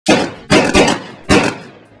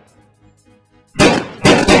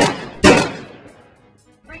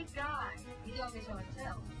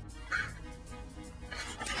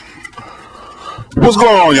What's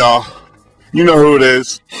going on, y'all? You know who it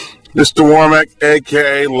is. Mr. Warmack,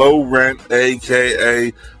 a.k.a. Low Rent,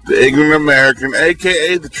 a.k.a. The Ignorant American,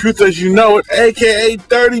 a.k.a. The Truth As You Know It, a.k.a.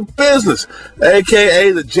 Dirty Business,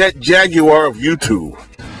 a.k.a. The Jet Jaguar of YouTube.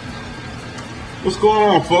 What's going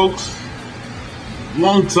on, folks?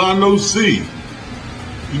 Long time no see.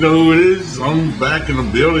 You know who it is? I'm back in the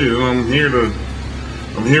building, and I'm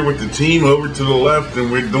here with the team over to the left,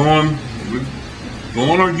 and we're doing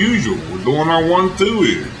our usual. We're doing our 1-2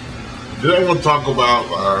 here. Today I want to talk about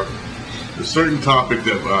a certain topic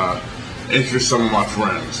that interests some of my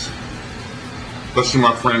friends, especially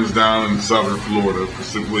my friends down in southern Florida,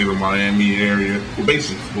 specifically the Miami area, well,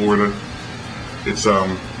 basically Florida. It's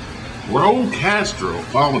Raul Castro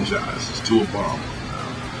apologizes to Obama.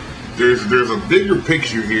 There's a bigger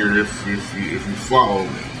picture here if you follow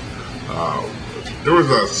me. There was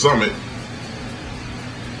a summit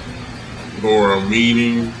or a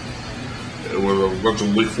meeting with a bunch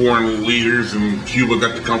of foreign leaders, and Cuba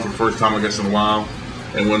got to come for the first time, I guess, in a while.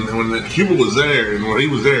 And when Cuba was there, and when he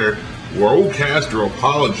was there, Raul Castro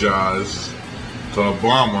apologized to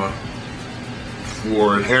Obama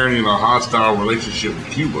for inheriting a hostile relationship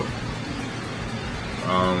with Cuba.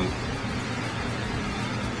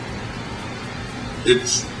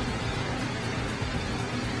 It's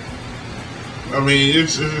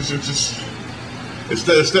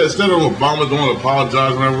just instead of Obama going to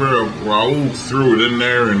apologize whenever, Raul threw it in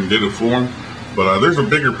there and did it for him. But there's a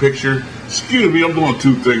bigger picture. Excuse me, I'm doing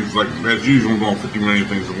two things. Like as usual, I'm doing 50 million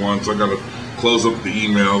things at once. I gotta close up the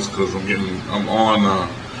emails because I'm on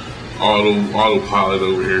autopilot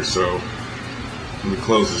over here. So let me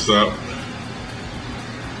close this up.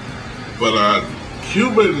 But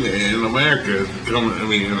Cuba and America is becoming,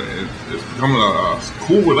 it's becoming a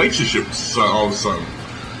cool relationship all of a sudden.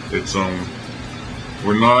 It's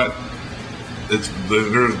we're not. There's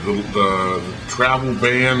the travel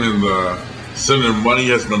ban and the sending money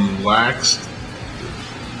has been relaxed.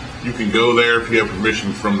 You can go there if you have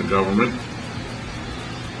permission from the government.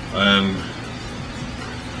 And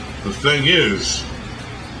the thing is,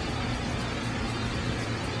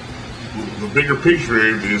 the bigger picture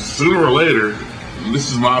is sooner or later, and this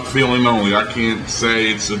is my feeling only, I can't say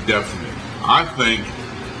it's a definite. I think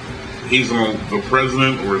he's on the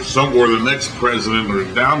president or the next president or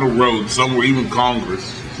down the road somewhere, even Congress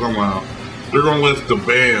somehow, they're going to lift the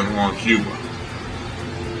ban on Cuba.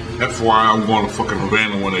 FYI, I'm going to fucking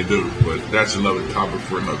Havana when they do, but that's another topic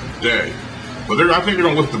for another day. But I think they're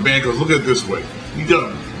going to lift the ban because look at it this way. You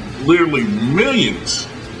got literally millions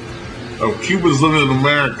of Cubans living in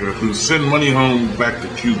America who send money home back to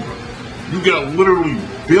Cuba. You got literally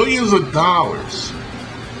billions of dollars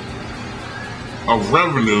of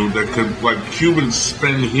revenue that could, like, Cubans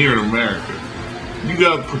spend here in America. You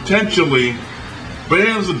got potentially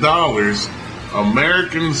billions of dollars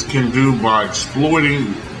Americans can do by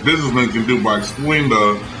exploiting, businessmen can do by exploiting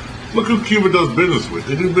look who Cuba does business with.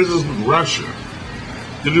 They do business with Russia.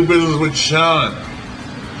 They do business with China.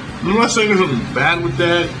 I'm not saying there's something bad with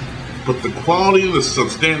that, but the quality and the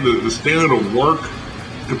standard of work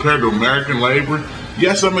compared to American labor,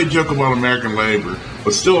 yes, I may joke about American labor,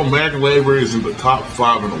 but still American labor is in the top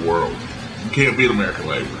 5 in the world. You can't beat American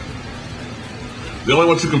labor. The only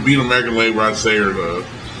ones who can beat American labor, I'd say, are the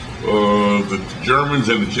Germans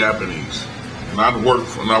and the Japanese. And I worked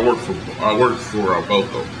for both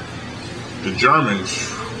of them. The Germans,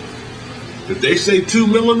 if they say 2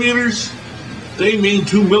 millimeters, they mean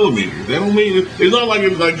 2 millimeters. They don't mean it's not like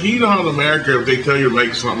you know how in America, if they tell you to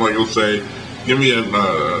make something, like you'll say, give me a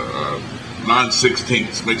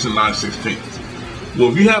 9/16, makes it 9/16. Well,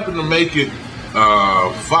 if you happen to make it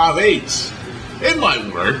 5/8, it might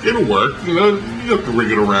work. It'll work. You know, you have to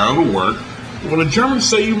rig it around. It'll work. When the Germans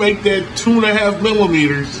say you make that 2.5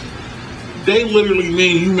 millimeters, they literally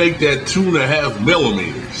mean you make that 2.5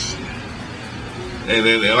 millimeters. And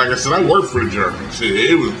then, like I said, I worked for the Germans.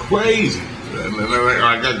 It was crazy. And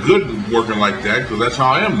I got good working like that because that's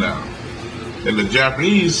how I am now. And the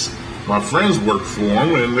Japanese, my friends work for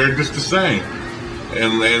them, and they're just the same.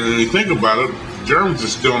 And when you think about it, the Germans are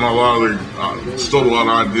stealing stole a lot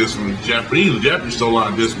of ideas from the Japanese. The Japanese stole a lot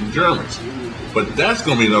of ideas from the Germans. But that's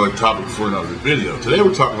going to be another topic for another video. Today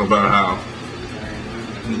we're talking about how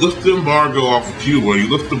you lift the embargo off of Cuba, you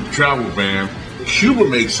lift the travel ban, Cuba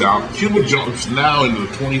makes out, Cuba jumps now into the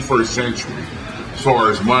 21st century as far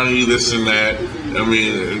as money, this and that. I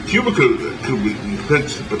mean, Cuba could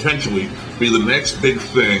potentially be the next big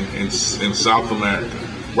thing in South America.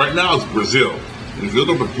 Right now it's Brazil. And if you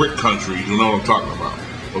look at the BRIC countries, you'll know what I'm talking about.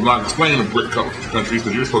 I'm not explaining the BRIC countries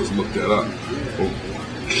because you're supposed to look that up. Well,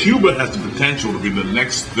 Cuba has the potential to be the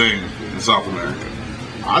next thing in South America.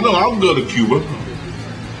 I know I'll go to Cuba.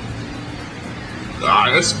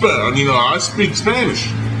 I speak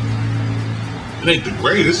Spanish. It ain't the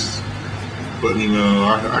greatest, but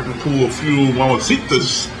I can pull a few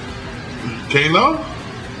mamacitas. Can't know?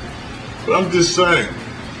 But I'm just saying,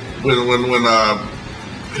 when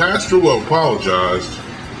Castro apologized,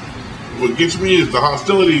 what gets me is the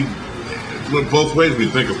hostility. It went both ways when you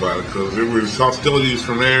think about it, because there was hostilities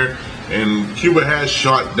from there, and Cuba has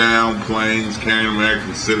shot down planes carrying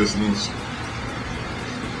American citizens.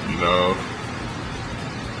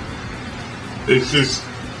 It's just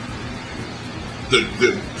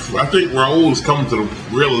I think Raul is coming to the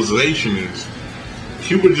realization is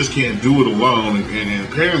Cuba just can't do it alone, and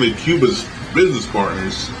apparently Cuba's business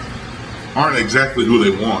partners aren't exactly who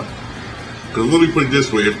they want. Because let me put it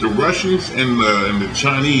this way: if the Russians and the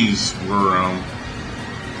Chinese were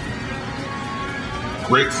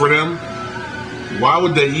great for them, why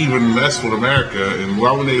would they even mess with America? And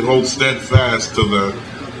why would they hold steadfast to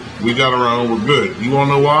we got our own, we're good? You want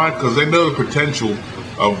to know why? Because they know the potential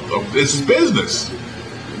of this is business.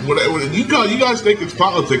 Whatever you guys think it's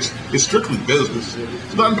politics, it's strictly business.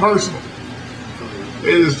 It's nothing personal.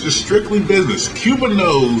 It is just strictly business. Cuba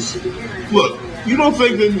knows. Look, you don't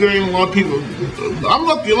think that there ain't a lot of people? I'm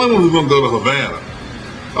not the only one who's going to go to Havana.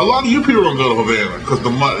 A lot of you people don't go to Havana because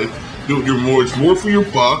the money. It's more for your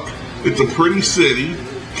buck. It's a pretty city.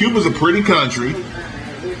 Cuba's a pretty country.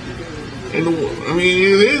 And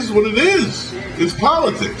it is what it is. It's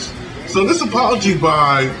politics. So this apology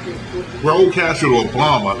by Raul Castro to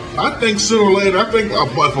Obama, I think sooner or later,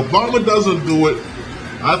 if Obama doesn't do it,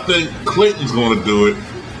 I think Clinton's going to do it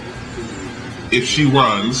if she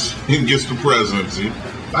runs and gets the presidency.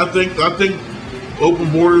 I think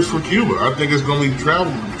open borders for Cuba. I think it's going to be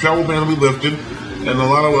travel ban will be lifted, and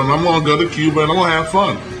I'm going to go to Cuba and I'm going to have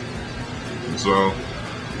fun. So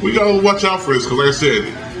we got to watch out for this, because like I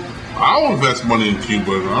said, I'll invest money in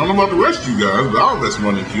Cuba. I don't know about the rest of you guys, but I'll invest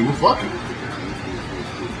money in Cuba. Fuck it.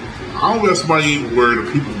 I'll invest money where the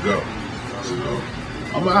people go. So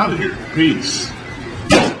I'm out of here. Peace.